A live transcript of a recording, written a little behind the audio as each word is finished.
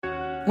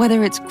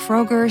Whether it's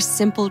Kroger's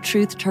Simple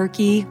Truth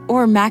Turkey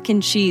or mac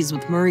and cheese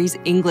with Murray's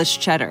English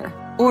Cheddar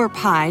or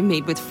pie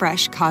made with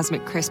fresh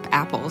Cosmic Crisp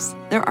apples,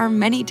 there are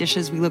many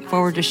dishes we look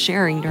forward to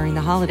sharing during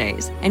the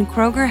holidays. And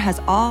Kroger has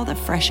all the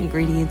fresh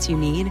ingredients you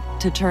need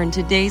to turn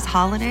today's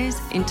holidays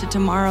into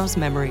tomorrow's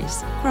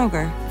memories.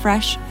 Kroger,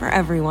 fresh for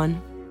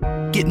everyone.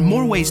 Get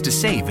more ways to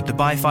save at the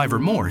Buy 5 or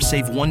More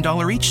Save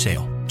 $1 each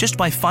sale. Just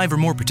buy 5 or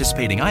more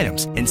participating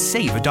items and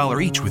save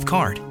 $1 each with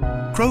card.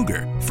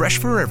 Kroger, fresh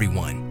for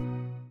everyone.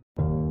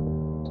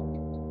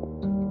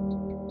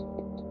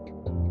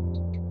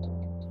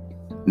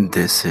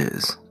 This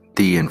is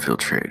The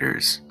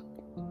Infiltrators,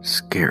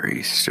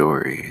 Scary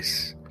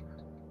Stories.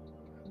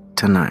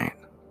 Tonight,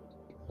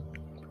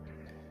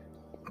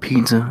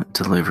 pizza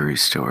delivery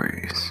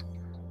stories.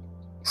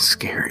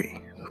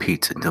 Scary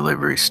pizza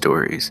delivery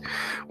stories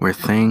where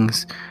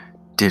things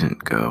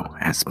didn't go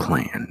as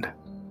planned.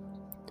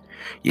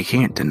 You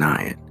can't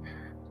deny it.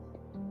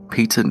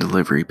 Pizza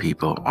delivery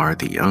people are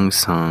the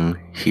unsung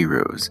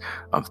heroes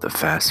of the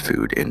fast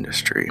food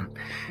industry,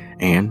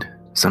 and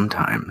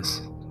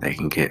sometimes they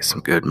can get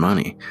some good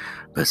money,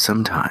 but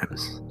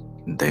sometimes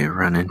they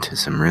run into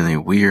some really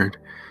weird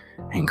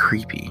and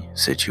creepy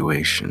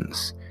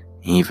situations,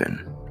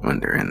 even when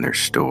they're in their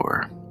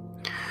store.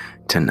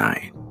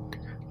 Tonight,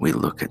 we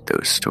look at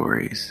those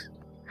stories.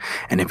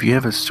 And if you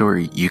have a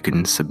story, you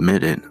can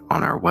submit it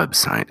on our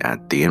website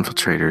at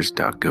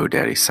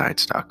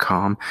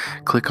theinfiltrators.godaddysite.com.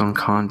 Click on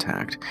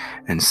contact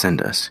and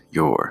send us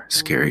your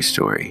scary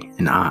story,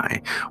 and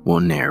I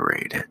will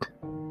narrate it.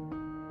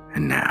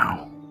 And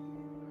now,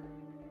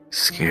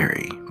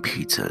 scary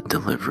pizza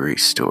delivery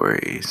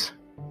stories.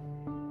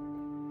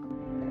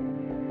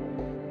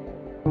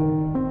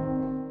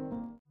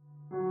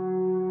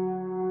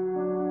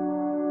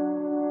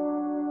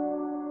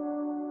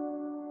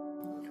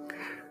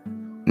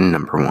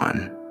 Number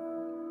 1.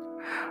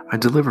 I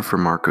deliver for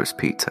Marco's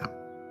Pizza.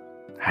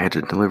 I had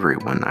a delivery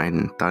one night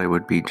and thought it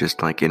would be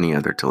just like any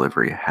other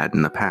delivery I had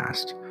in the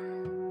past.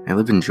 I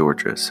live in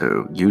Georgia,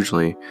 so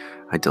usually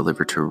I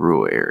deliver to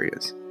rural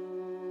areas.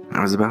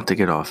 I was about to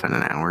get off in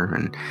an hour,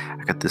 and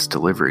I got this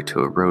delivery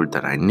to a road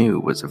that I knew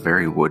was a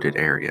very wooded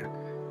area.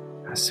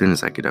 As soon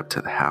as I get up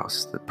to the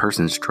house, the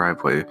person's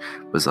driveway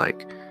was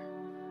like a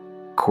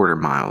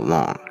quarter-mile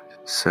long,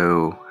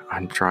 so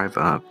I drive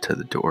up to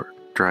the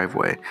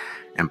driveway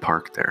and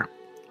park there.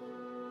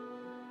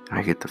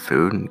 I get the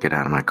food and get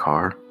out of my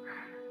car,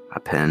 a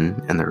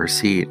pen and the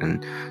receipt,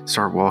 and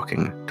start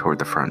walking toward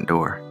the front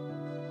door.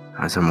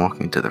 As I'm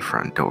walking to the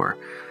front door,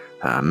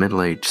 a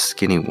middle-aged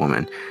skinny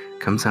woman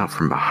comes out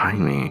from behind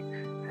me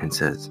and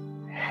says,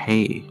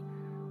 "Hey,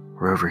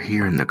 we're over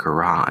here in the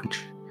garage."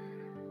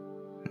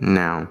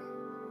 Now,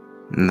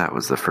 that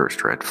was the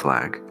first red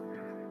flag.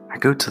 I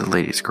go to the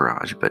lady's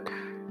garage, but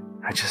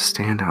I just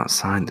stand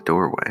outside the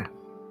doorway.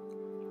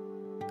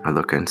 I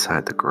look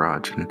inside the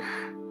garage, and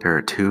there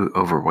are 2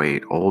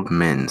 overweight old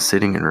men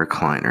sitting in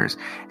recliners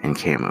in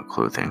camo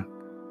clothing.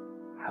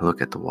 I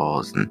look at the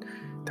walls, and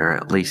there are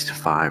at least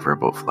 5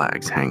 rebel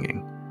flags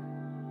hanging,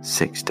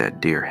 6 dead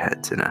deer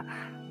heads, and a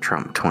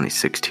Trump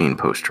 2016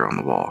 poster on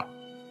the wall.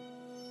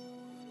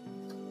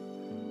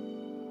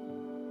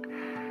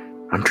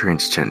 I'm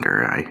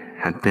transgender. I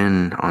had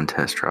been on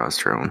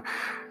testosterone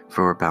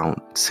for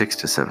about 6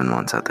 to 7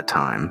 months at the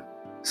time,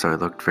 so I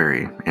looked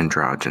very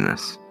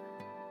androgynous,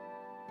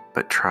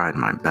 but tried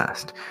my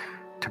best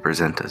to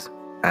present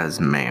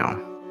as male.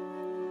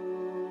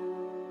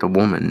 The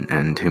woman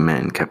and 2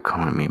 men kept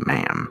calling me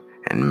ma'am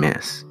and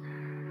miss.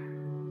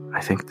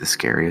 I think the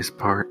scariest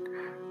part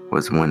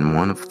was when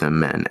one of the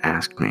men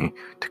asked me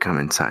to come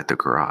inside the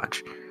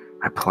garage.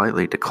 I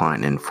politely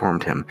declined and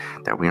informed him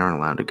that we aren't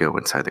allowed to go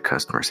inside the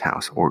customer's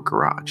house or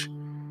garage.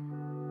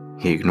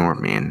 He ignored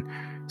me, and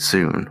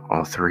soon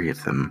all 3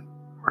 of them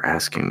were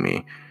asking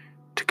me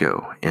to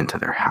go into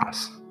their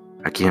house.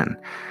 Again,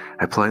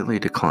 I politely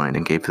declined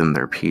and gave them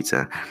their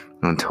pizza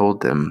and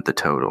told them the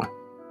total.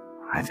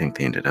 I think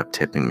they ended up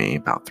tipping me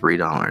about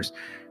 $3,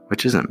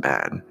 which isn't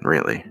bad,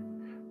 really.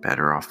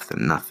 Better off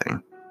than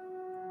nothing.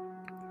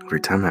 Every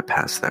time I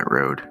pass that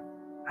road,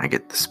 I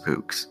get the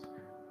spooks.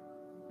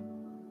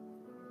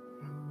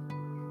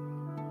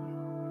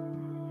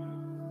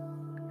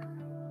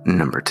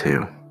 Number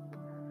 2.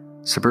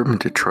 Suburban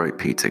Detroit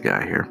pizza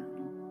guy here.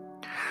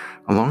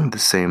 Along the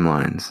same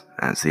lines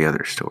as the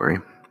other story,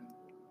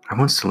 I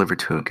once delivered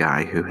to a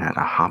guy who had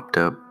a hopped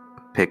up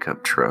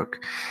pickup truck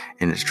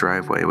in his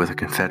driveway with a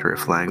Confederate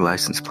flag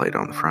license plate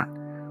on the front.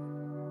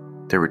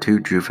 There were 2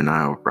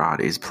 juvenile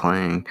Roddies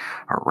playing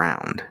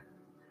around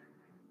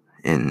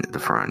in the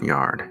front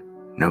yard.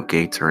 No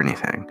gates or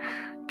anything,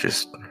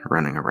 just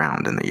running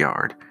around in the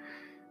yard.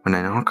 When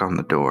I knock on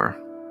the door,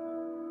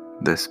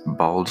 this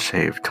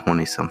bald-shaved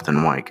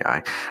 20-something white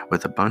guy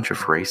with a bunch of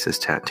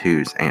racist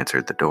tattoos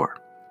answered the door.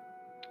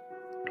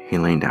 He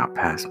leaned out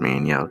past me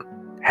and yelled,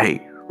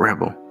 "Hey,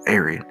 Rebel,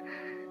 Aryan,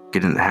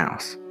 get in the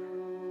house."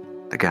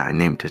 The guy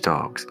named his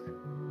dogs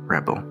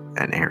Rebel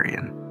and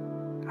Aryan.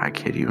 I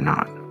kid you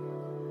not.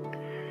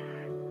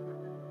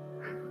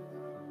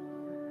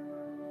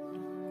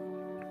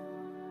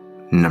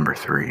 Number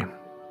 3.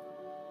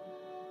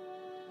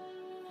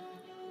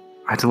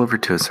 I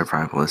delivered to a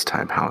survivalist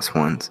type house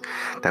once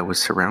that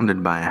was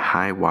surrounded by a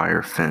high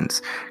wire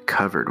fence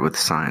covered with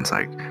signs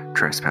like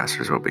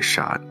trespassers will be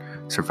shot,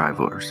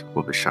 survivors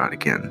will be shot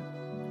again,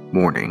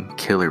 warning,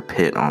 killer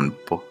pit on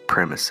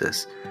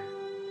premises.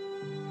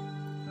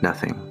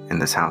 Nothing in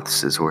this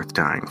house is worth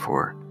dying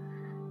for.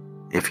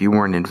 If you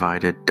weren't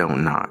invited,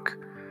 don't knock.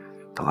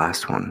 The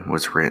last one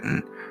was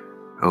written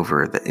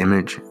over the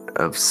image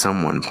of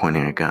someone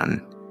pointing a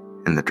gun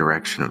in the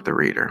direction of the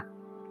reader.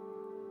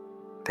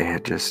 They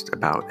had just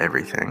about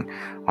everything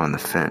on the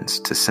fence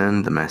to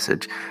send the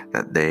message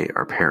that they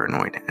are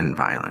paranoid and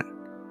violent.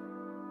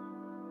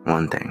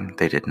 One thing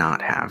they did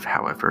not have,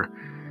 however,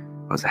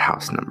 was a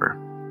house number.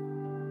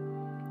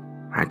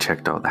 I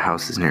checked all the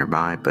houses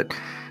nearby, but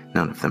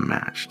none of them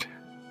matched.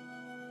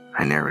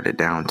 I narrowed it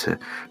down to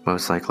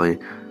most likely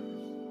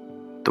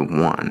the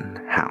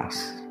one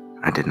house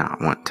I did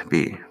not want to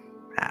be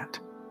at.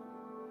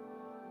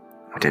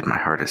 I did my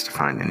hardest to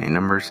find any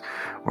numbers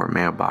or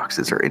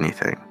mailboxes or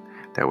anything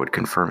that would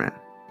confirm it.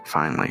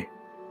 Finally,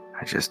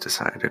 I just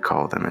decided to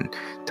call them and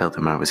tell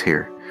them I was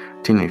here.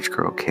 A teenage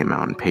girl came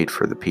out and paid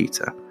for the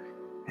pizza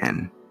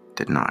and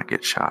did not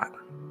get shot.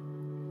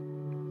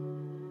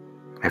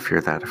 If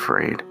you're that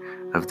afraid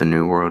of the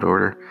New World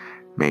Order,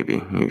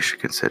 maybe you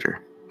should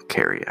consider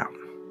carry out.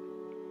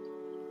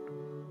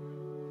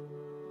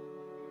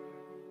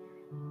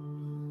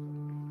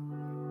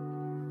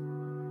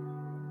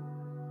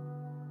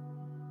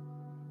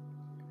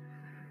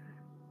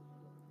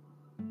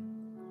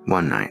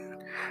 One night,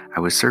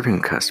 I was serving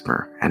a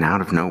customer, and out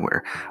of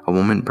nowhere, a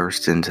woman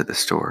burst into the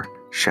store,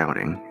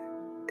 shouting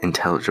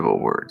intelligible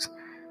words.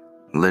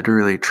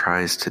 Literally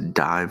tries to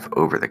dive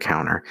over the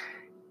counter,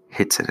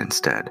 hits it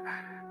instead,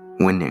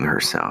 winding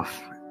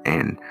herself,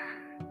 and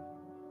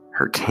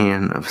her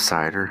can of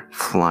cider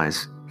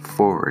flies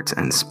forwards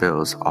and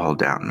spills all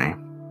down me.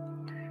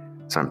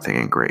 So I'm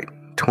thinking, great,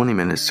 20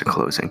 minutes to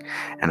closing,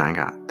 and I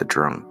got the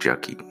drunk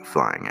junkie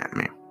flying at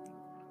me.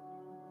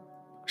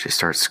 She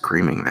starts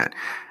screaming that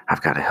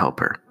I've got to help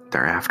her.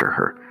 They're after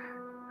her.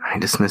 I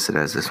dismiss it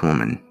as this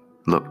woman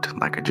looked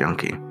like a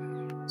junkie.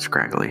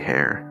 Scraggly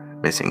hair,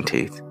 missing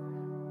teeth.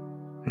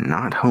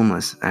 Not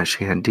homeless, as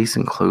she had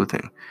decent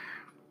clothing,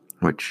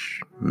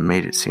 which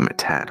made it seem a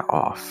tad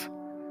off.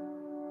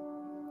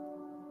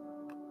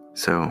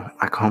 So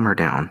I calm her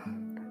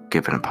down,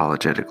 give an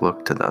apologetic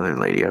look to the other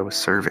lady I was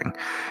serving,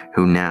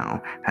 who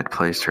now had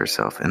placed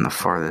herself in the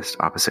farthest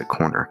opposite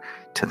corner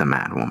to the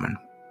mad woman.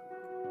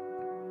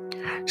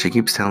 She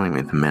keeps telling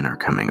me the men are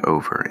coming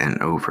over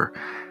and over.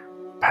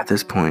 By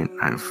this point,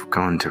 I've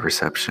gone to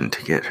reception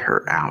to get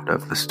her out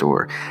of the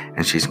store,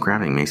 and she's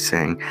grabbing me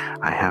saying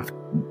I have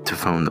to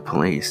phone the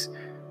police.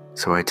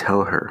 So I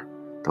tell her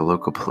the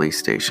local police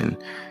station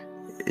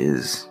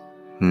is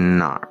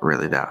not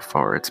really that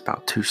far. It's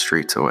about 2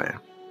 streets away.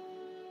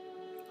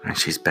 And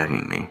she's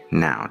begging me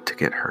now to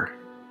get her.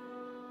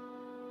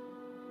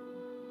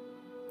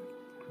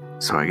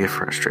 So I get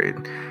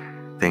frustrated,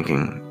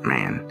 thinking,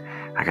 man,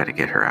 I gotta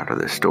get her out of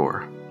this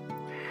store.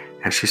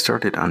 As she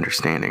started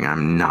understanding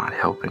I'm not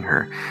helping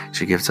her,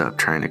 she gives up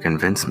trying to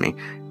convince me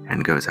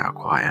and goes out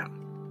quiet.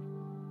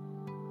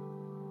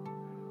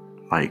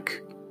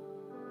 Like,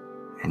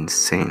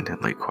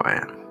 insanely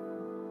quiet.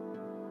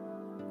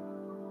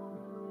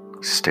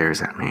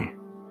 Stares at me.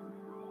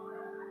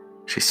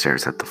 She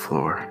stares at the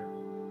floor.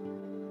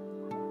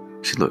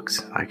 She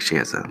looks like she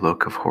has a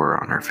look of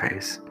horror on her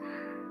face,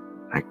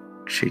 like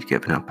she'd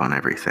given up on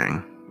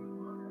everything.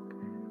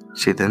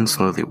 She then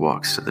slowly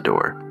walks to the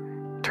door,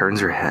 turns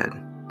her head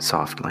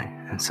softly,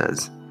 and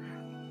says,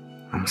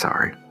 "I'm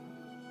sorry."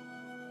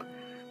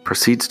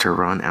 Proceeds to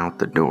run out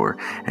the door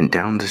and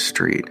down the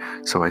street,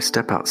 so I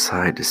step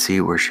outside to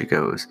see where she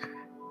goes,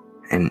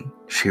 and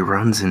she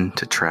runs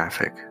into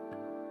traffic.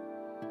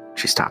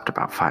 She stopped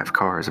about 5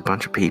 cars. A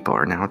bunch of people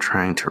are now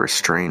trying to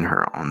restrain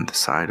her on the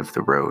side of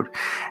the road,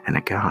 and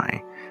a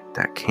guy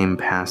that came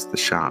past the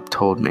shop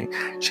told me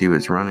she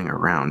was running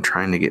around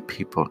trying to get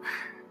people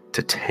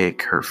to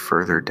take her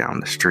further down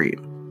the street.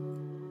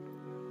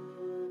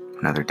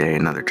 Another day,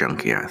 another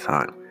junkie, I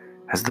thought.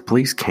 As the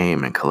police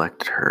came and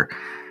collected her,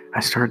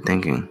 I started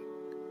thinking,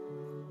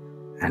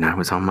 and I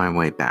was on my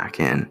way back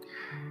in,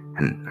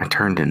 and I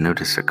turned and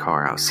noticed a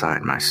car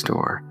outside my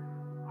store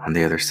on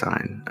the other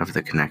side of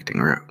the connecting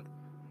road.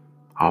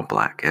 All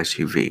black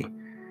SUV.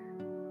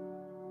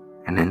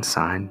 And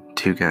inside,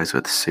 2 guys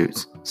with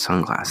suits,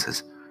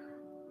 sunglasses.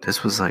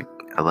 This was like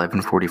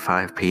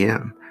 11:45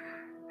 p.m.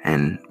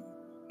 and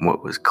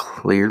what was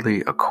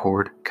clearly a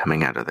cord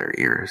coming out of their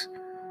ears.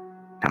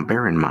 Now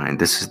bear in mind,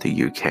 this is the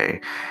UK,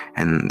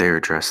 and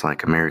they're dressed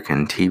like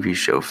American TV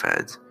show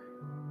feds.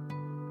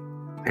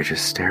 They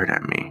just stared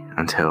at me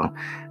until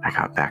I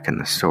got back in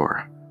the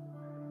store.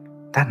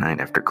 That night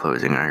after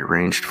closing, I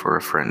arranged for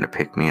a friend to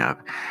pick me up,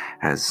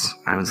 as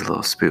I was a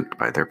little spooked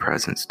by their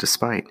presence,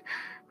 despite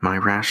my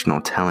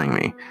rational telling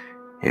me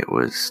it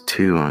was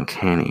too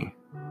uncanny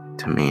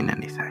to mean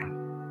anything.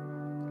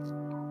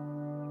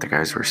 The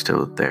guys were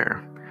still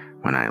there,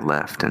 when I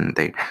left, and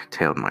they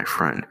tailed my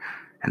friend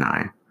and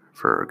I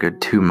for a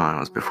good 2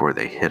 miles before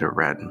they hit a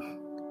red,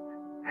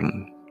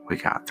 and we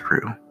got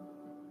through.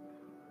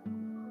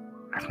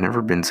 I've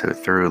never been so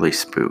thoroughly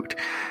spooked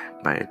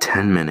by a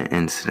 10-minute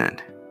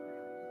incident.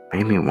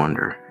 Made me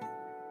wonder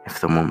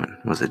if the woman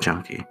was a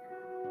junkie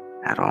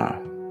at all.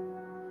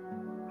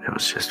 It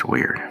was just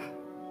weird.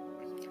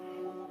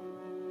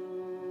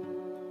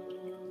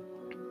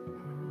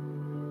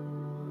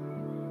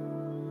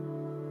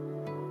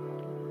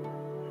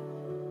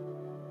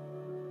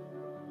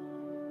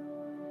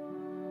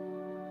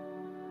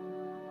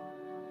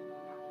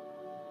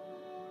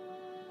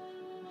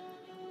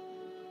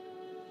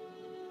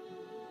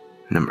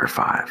 Number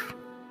 5.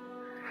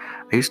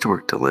 I used to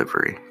work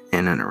delivery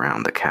in and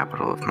around the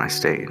capital of my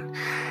state,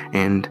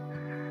 and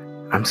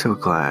I'm so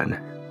glad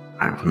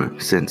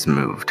I've since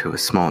moved to a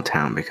small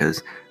town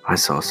because I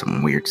saw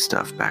some weird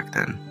stuff back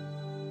then.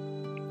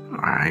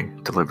 I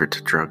delivered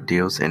to drug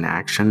deals in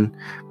action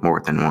more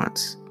than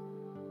once.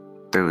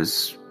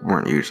 Those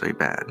weren't usually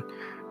bad.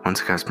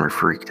 Once a customer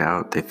freaked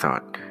out, they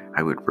thought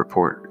I would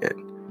report it,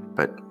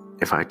 but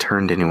if I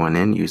turned anyone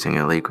in using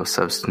illegal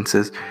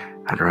substances,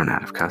 I'd run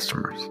out of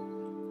customers.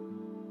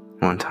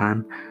 One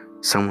time,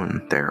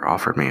 someone there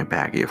offered me a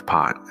baggie of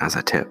pot as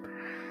a tip,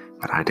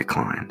 but I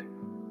declined.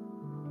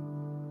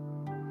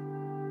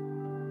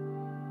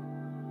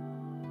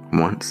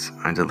 Once,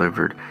 I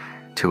delivered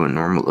to a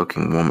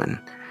normal-looking woman,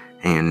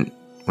 and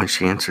when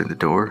she answered the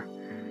door,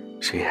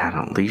 she had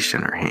a leash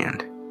in her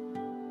hand.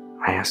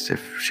 I asked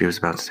if she was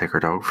about to take her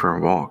dog for a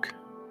walk.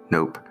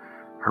 Nope,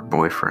 her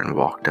boyfriend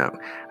walked up,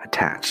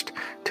 attached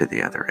to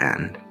the other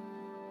end.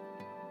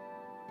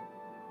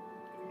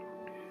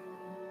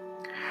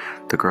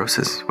 The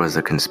grossest was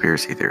a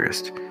conspiracy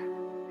theorist.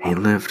 He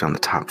lived on the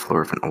top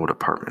floor of an old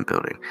apartment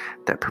building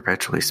that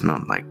perpetually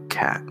smelled like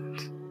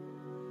cats.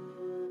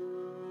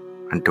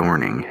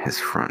 Adorning his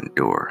front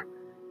door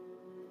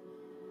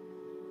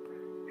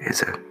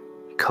is a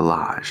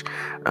collage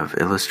of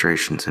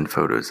illustrations and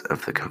photos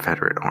of the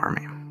Confederate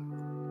Army.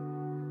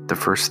 The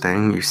first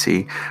thing you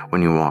see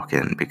when you walk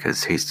in,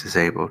 because he's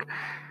disabled,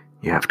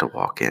 you have to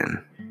walk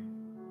in,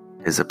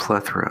 is a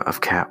plethora of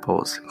cat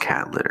bowls and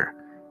cat litter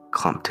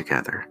clumped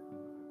together.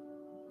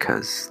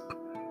 'Cause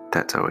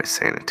that's always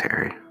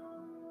sanitary.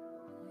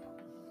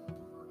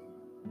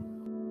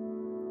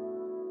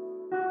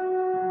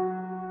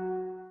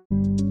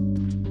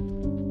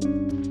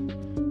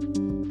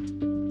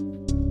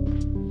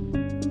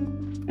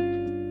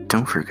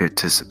 Don't forget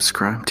to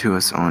subscribe to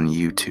us on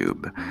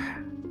YouTube.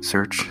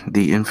 Search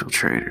The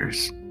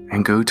Infiltrators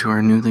and go to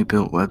our newly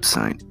built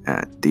website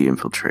at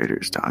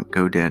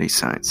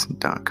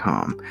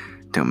theinfiltrators.godaddyscience.com.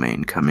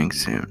 Domain coming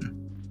soon.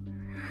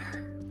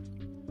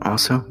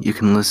 Also, you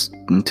can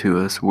listen to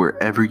us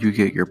wherever you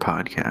get your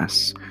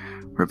podcasts.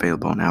 We're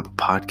available on Apple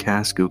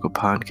Podcasts, Google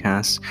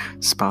Podcasts,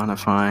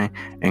 Spotify,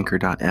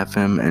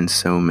 Anchor.fm, and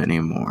so many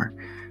more.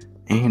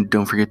 And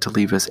don't forget to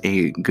leave us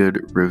a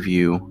good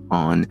review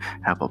on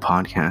Apple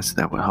Podcasts.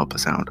 That will help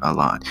us out a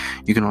lot.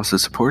 You can also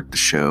support the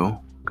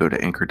show. Go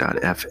to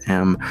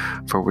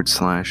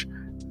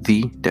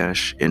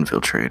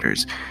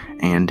anchor.fm/the-infiltrators,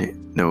 and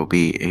there will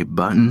be a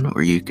button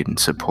where you can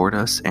support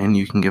us, and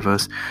you can give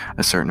us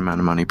a certain amount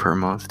of money per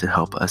month to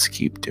help us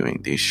keep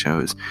doing these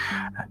shows.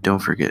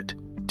 Don't forget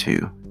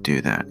to do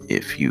that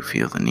if you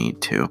feel the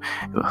need to.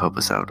 It will help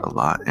us out a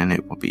lot, and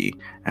it will be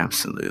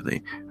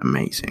absolutely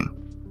amazing.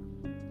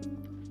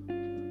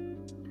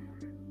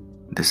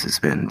 This has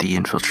been The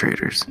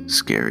Infiltrators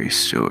Scary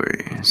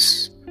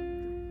Stories.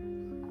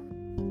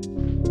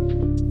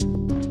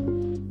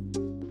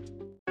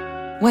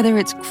 Whether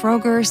it's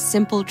Kroger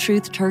Simple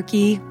Truth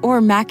Turkey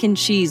or mac and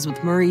cheese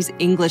with Murray's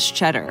English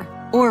Cheddar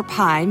or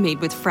pie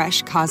made with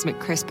fresh Cosmic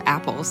Crisp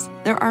apples,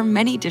 there are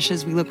many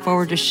dishes we look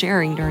forward to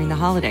sharing during the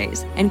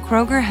holidays. And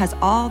Kroger has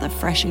all the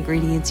fresh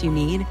ingredients you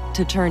need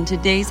to turn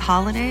today's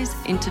holidays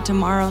into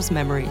tomorrow's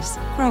memories.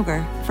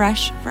 Kroger,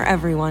 fresh for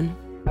everyone.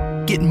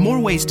 Get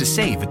more ways to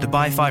save at the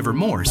Buy 5 or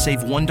More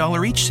Save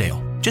 $1 each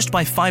sale. Just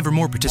buy 5 or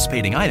more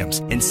participating items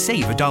and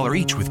save $1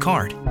 each with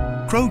card.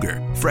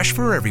 Kroger, fresh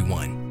for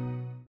everyone.